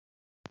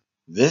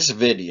This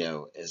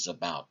video is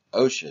about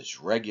OSHA's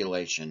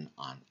regulation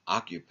on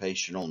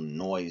occupational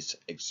noise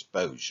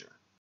exposure.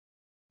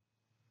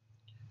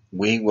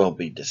 We will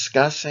be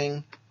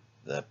discussing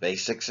the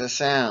basics of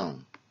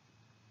sound,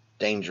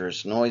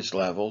 dangerous noise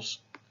levels,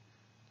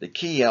 the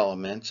key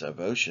elements of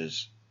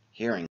OSHA's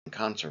hearing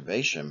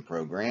conservation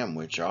program,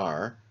 which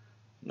are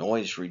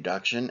noise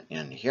reduction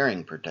and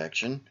hearing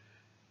protection,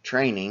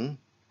 training,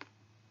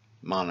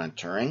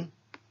 monitoring,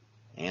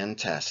 and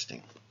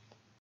testing.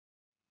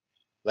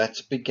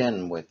 Let's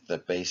begin with the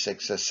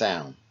basics of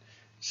sound.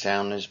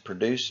 Sound is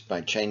produced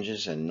by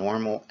changes in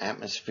normal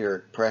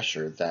atmospheric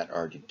pressure that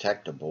are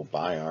detectable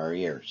by our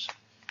ears.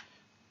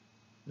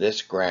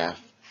 This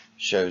graph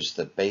shows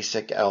the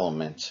basic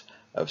elements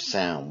of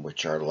sound,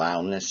 which are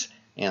loudness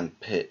and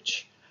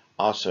pitch,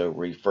 also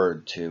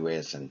referred to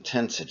as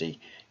intensity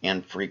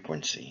and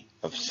frequency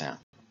of sound.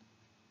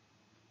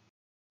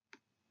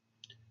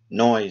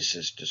 Noise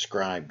is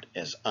described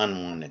as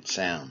unwanted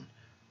sound.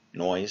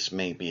 Noise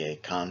may be a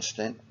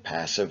constant,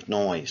 passive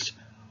noise,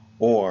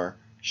 or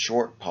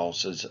short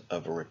pulses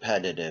of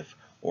repetitive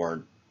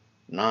or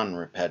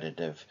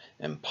non-repetitive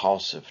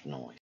impulsive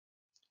noise.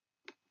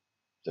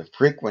 The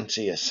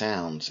frequency of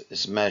sounds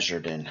is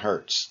measured in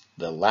hertz.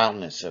 The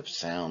loudness of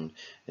sound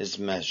is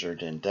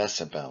measured in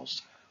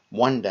decibels.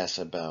 1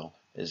 decibel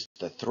is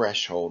the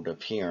threshold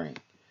of hearing.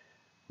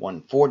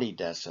 140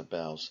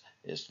 decibels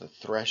is the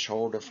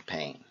threshold of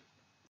pain.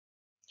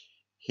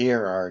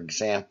 Here are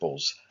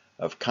examples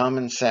of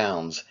common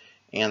sounds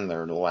and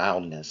their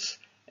loudness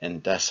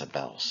in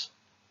decibels.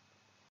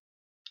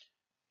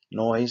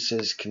 Noise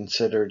is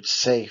considered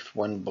safe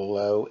when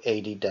below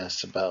 80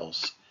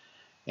 decibels.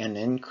 An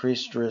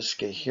increased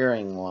risk of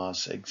hearing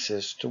loss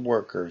exists to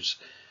workers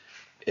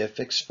if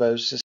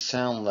exposed to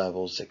sound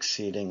levels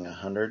exceeding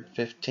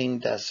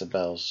 115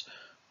 decibels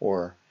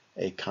or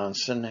a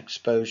constant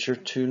exposure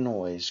to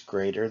noise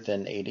greater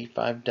than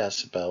 85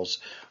 decibels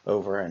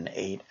over an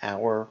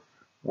 8-hour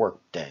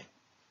workday.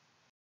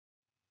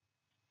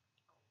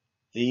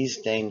 These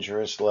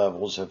dangerous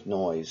levels of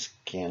noise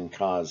can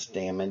cause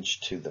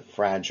damage to the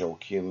fragile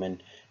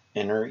human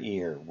inner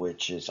ear,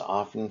 which is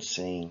often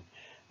seen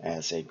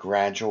as a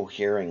gradual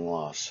hearing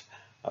loss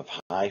of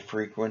high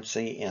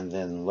frequency and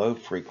then low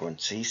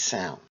frequency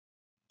sound.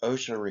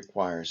 OSHA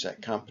requires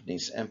that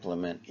companies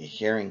implement a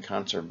hearing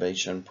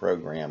conservation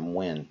program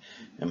when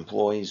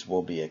employees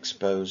will be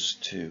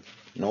exposed to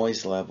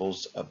noise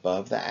levels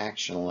above the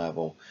action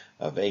level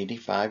of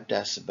 85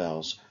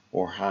 decibels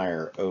or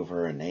higher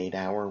over an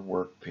 8-hour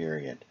work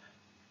period.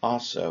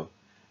 Also,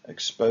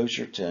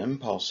 exposure to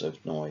impulsive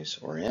noise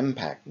or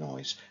impact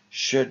noise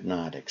should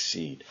not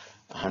exceed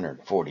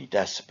 140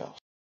 decibels.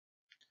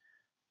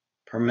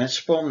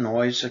 Permissible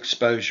noise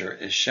exposure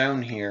is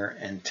shown here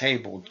in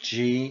Table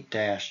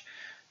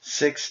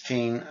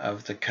G-16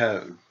 of the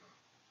Code.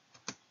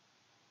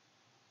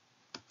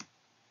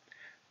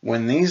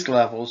 When these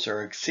levels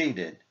are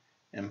exceeded,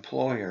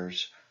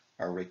 employers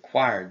are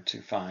required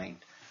to find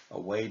a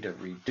way to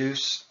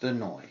reduce the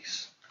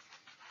noise.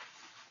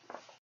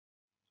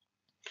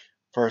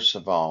 First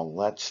of all,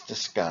 let's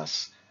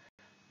discuss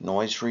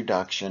noise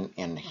reduction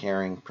and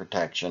hearing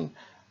protection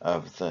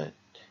of the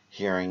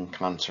Hearing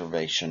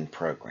Conservation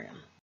Program.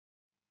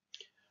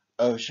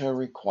 OSHA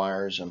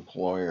requires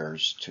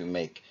employers to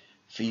make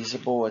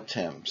feasible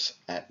attempts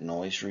at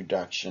noise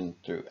reduction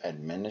through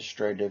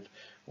administrative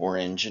or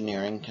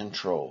engineering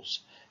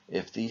controls.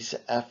 If these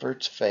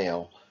efforts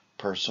fail,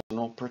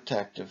 personal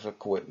protective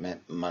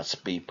equipment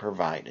must be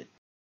provided.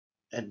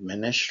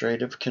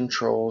 Administrative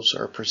controls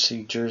are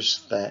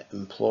procedures that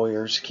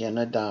employers can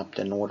adopt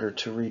in order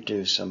to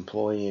reduce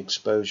employee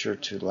exposure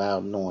to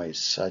loud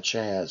noise, such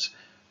as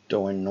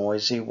doing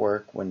noisy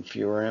work when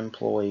fewer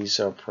employees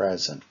are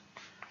present,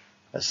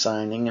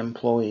 assigning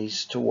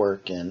employees to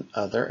work in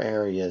other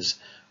areas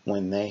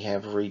when they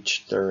have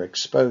reached their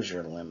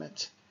exposure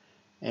limits,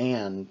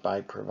 and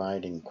by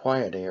providing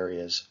quiet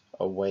areas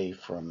away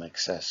from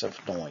excessive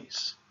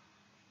noise.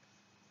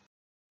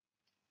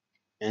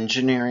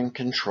 Engineering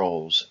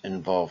controls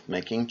involve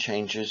making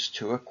changes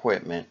to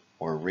equipment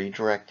or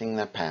redirecting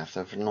the path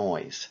of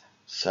noise,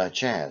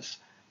 such as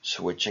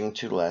switching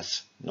to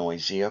less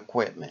noisy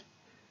equipment,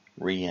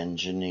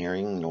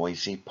 re-engineering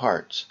noisy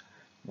parts,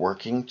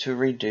 working to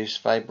reduce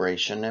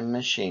vibration in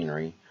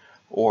machinery,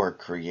 or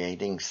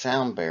creating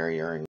sound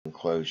barrier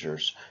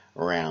enclosures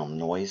around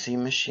noisy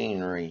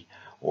machinery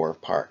or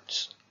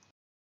parts.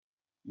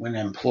 When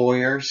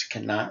employers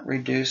cannot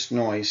reduce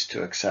noise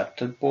to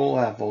acceptable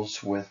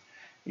levels with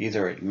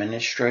either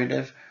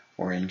administrative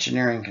or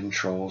engineering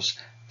controls,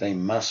 they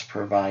must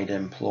provide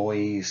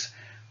employees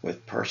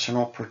with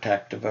personal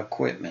protective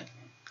equipment.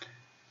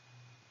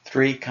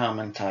 3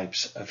 common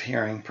types of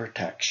hearing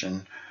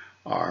protection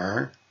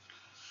are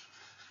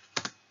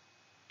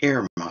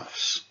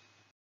earmuffs,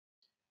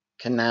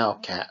 canal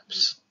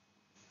caps,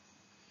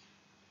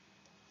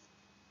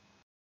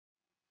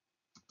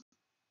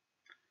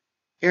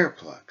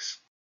 earplugs.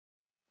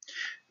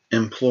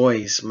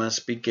 Employees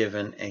must be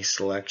given a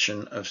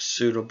selection of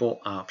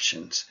suitable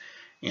options.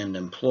 and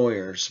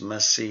employers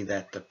must see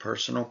that the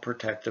personal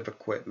protective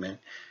equipment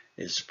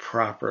is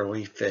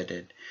properly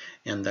fitted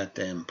and that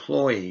the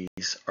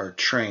employees are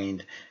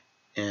trained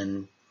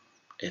in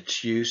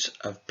its use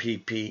of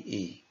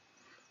PPE.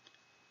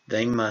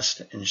 They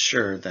must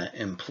ensure that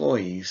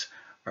employees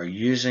are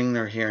using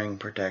their hearing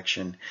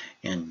protection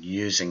and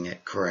using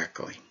it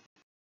correctly.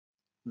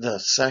 The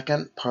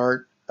second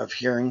part of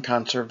hearing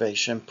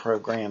conservation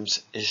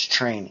programs is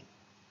training.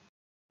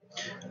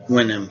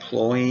 When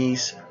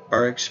employees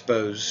are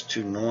exposed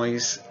to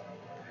noise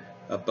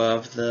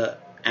above the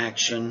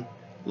action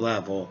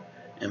level,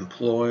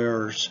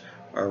 employers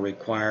are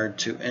required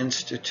to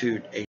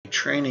institute a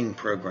training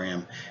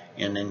program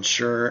and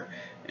ensure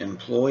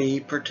employee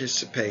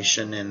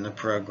participation in the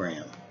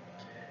program.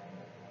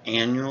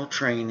 Annual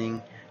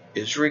training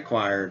is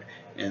required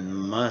and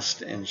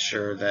must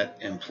ensure that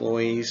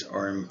employees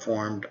are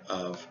informed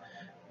of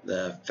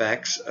the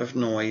effects of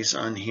noise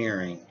on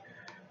hearing,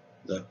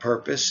 the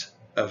purpose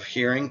of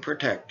hearing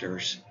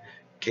protectors,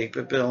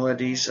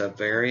 capabilities of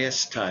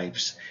various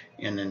types,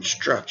 and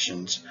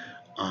instructions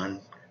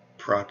on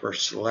proper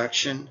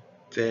selection,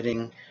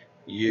 fitting,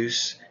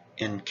 use,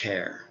 and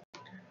care.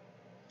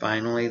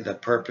 Finally, the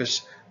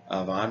purpose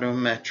of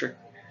audiometric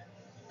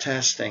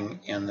testing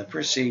and the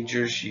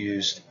procedures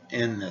used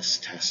in this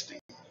testing.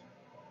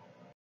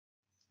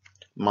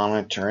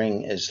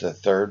 Monitoring is the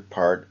third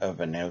part of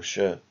an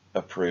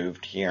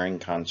OSHA-approved hearing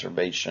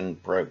conservation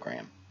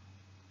program.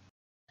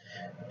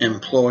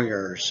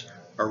 Employers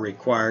are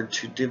required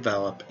to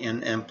develop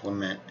and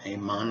implement a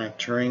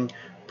monitoring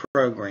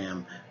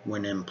program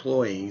when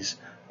employees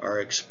are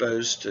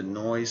exposed to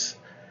noise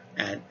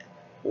at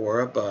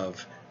or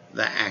above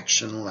the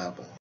action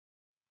level.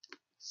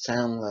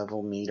 Sound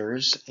level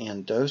meters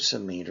and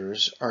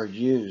dosimeters are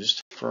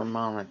used for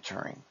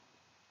monitoring.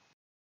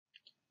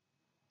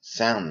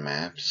 Sound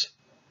maps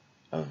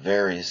of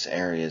various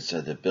areas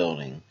of the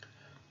building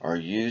are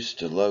used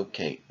to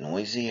locate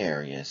noisy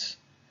areas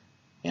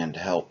and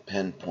help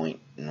pinpoint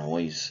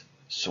noise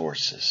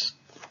sources.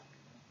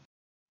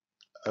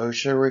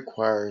 OSHA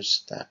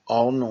requires that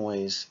all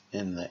noise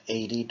in the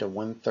 80 to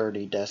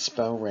 130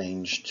 decibel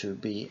range to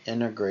be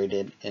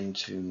integrated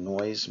into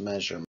noise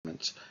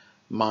measurements.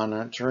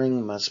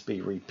 Monitoring must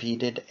be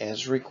repeated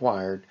as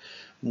required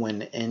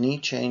when any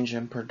change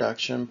in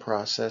production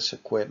process,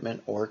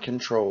 equipment, or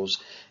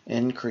controls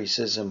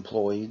increases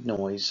employee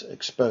noise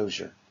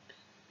exposure.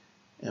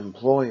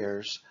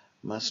 Employers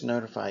must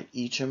notify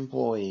each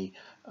employee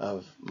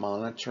of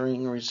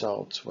monitoring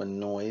results when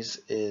noise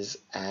is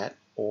at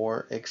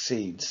or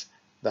exceeds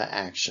the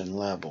action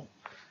level.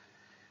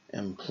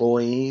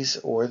 Employees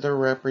or their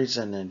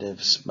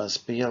representatives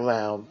must be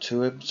allowed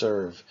to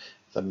observe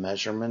the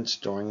measurements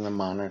during the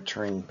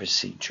monitoring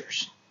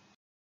procedures.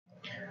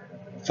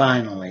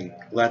 Finally,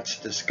 let's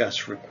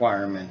discuss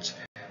requirements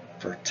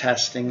for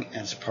testing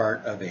as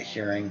part of a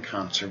hearing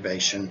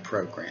conservation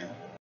program.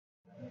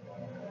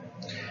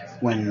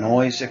 When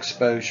noise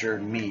exposure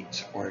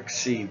meets or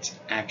exceeds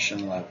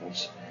action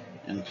levels,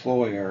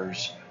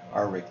 employers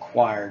are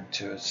required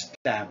to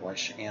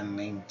establish and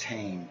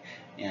maintain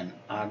an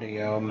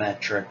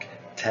audiometric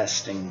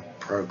testing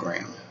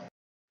program.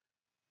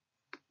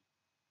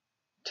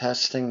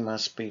 Testing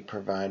must be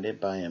provided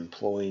by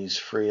employees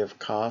free of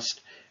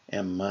cost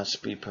and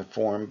must be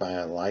performed by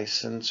a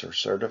licensed or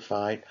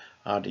certified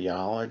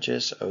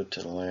audiologist,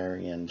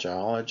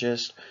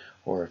 otolaryngologist,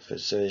 or a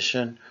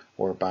physician,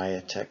 or by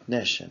a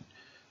technician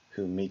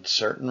who meets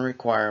certain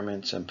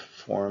requirements and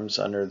performs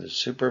under the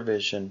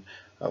supervision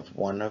of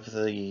one of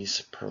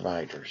these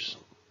providers.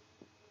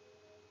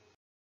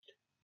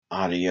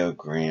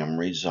 Audiogram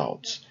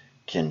results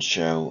can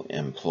show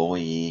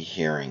employee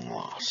hearing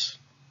loss.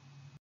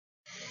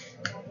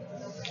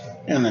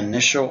 An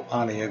initial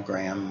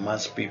audiogram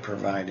must be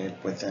provided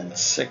within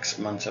 6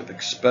 months of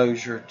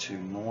exposure to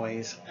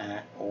noise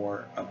at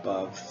or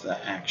above the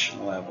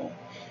action level.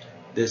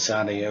 This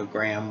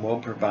audiogram will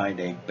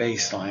provide a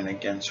baseline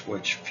against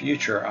which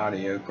future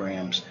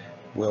audiograms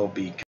will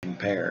be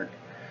compared.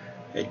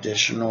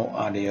 Additional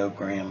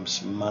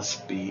audiograms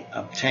must be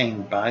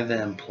obtained by the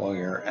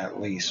employer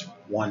at least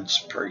once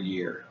per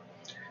year.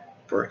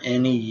 For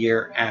any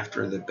year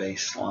after the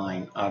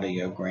baseline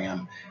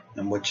audiogram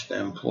in which the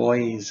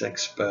employee is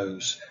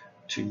exposed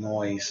to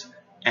noise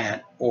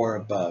at or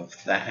above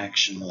the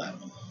action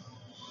level.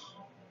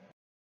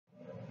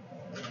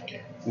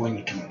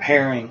 When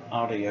comparing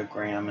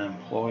audiogram,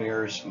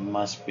 employers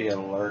must be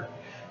alert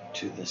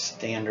to the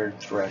standard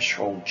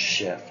threshold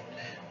shift.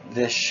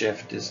 This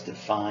shift is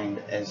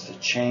defined as the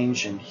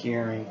change in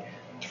hearing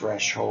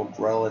threshold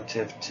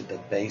relative to the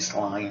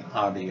baseline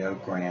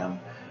audiogram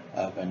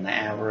of an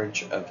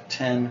average of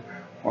 10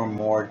 or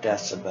more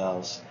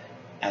decibels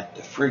at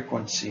the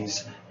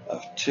frequencies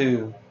of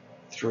 2,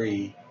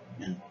 3,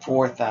 and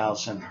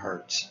 4,000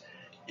 hertz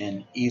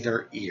in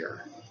either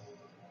ear.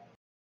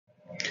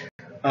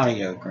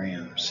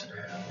 Audiograms.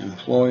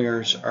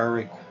 Employers are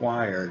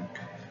required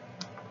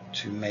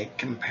to make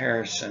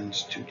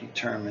comparisons to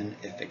determine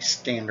if a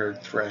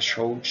standard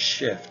threshold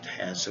shift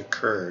has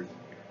occurred.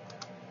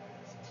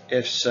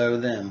 If so,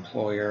 the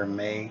employer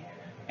may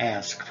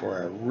ask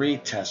for a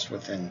retest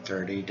within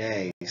 30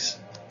 days.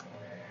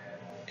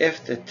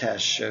 If the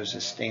test shows a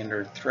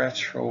standard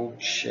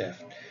threshold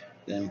shift,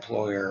 the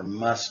employer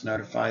must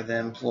notify the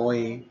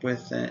employee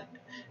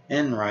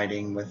in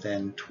writing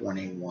within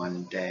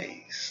 21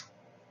 days.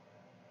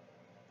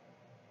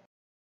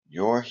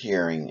 Your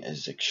hearing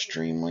is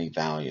extremely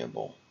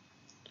valuable.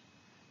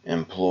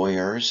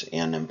 Employers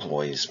and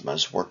employees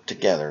must work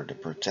together to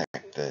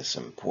protect this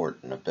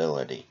important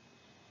ability.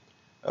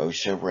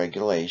 OSHA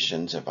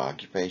regulations of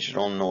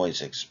occupational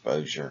noise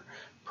exposure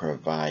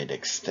provide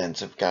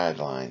extensive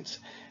guidelines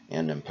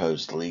and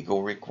impose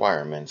legal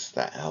requirements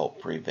that help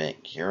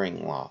prevent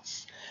hearing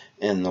loss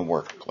in the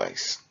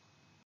workplace.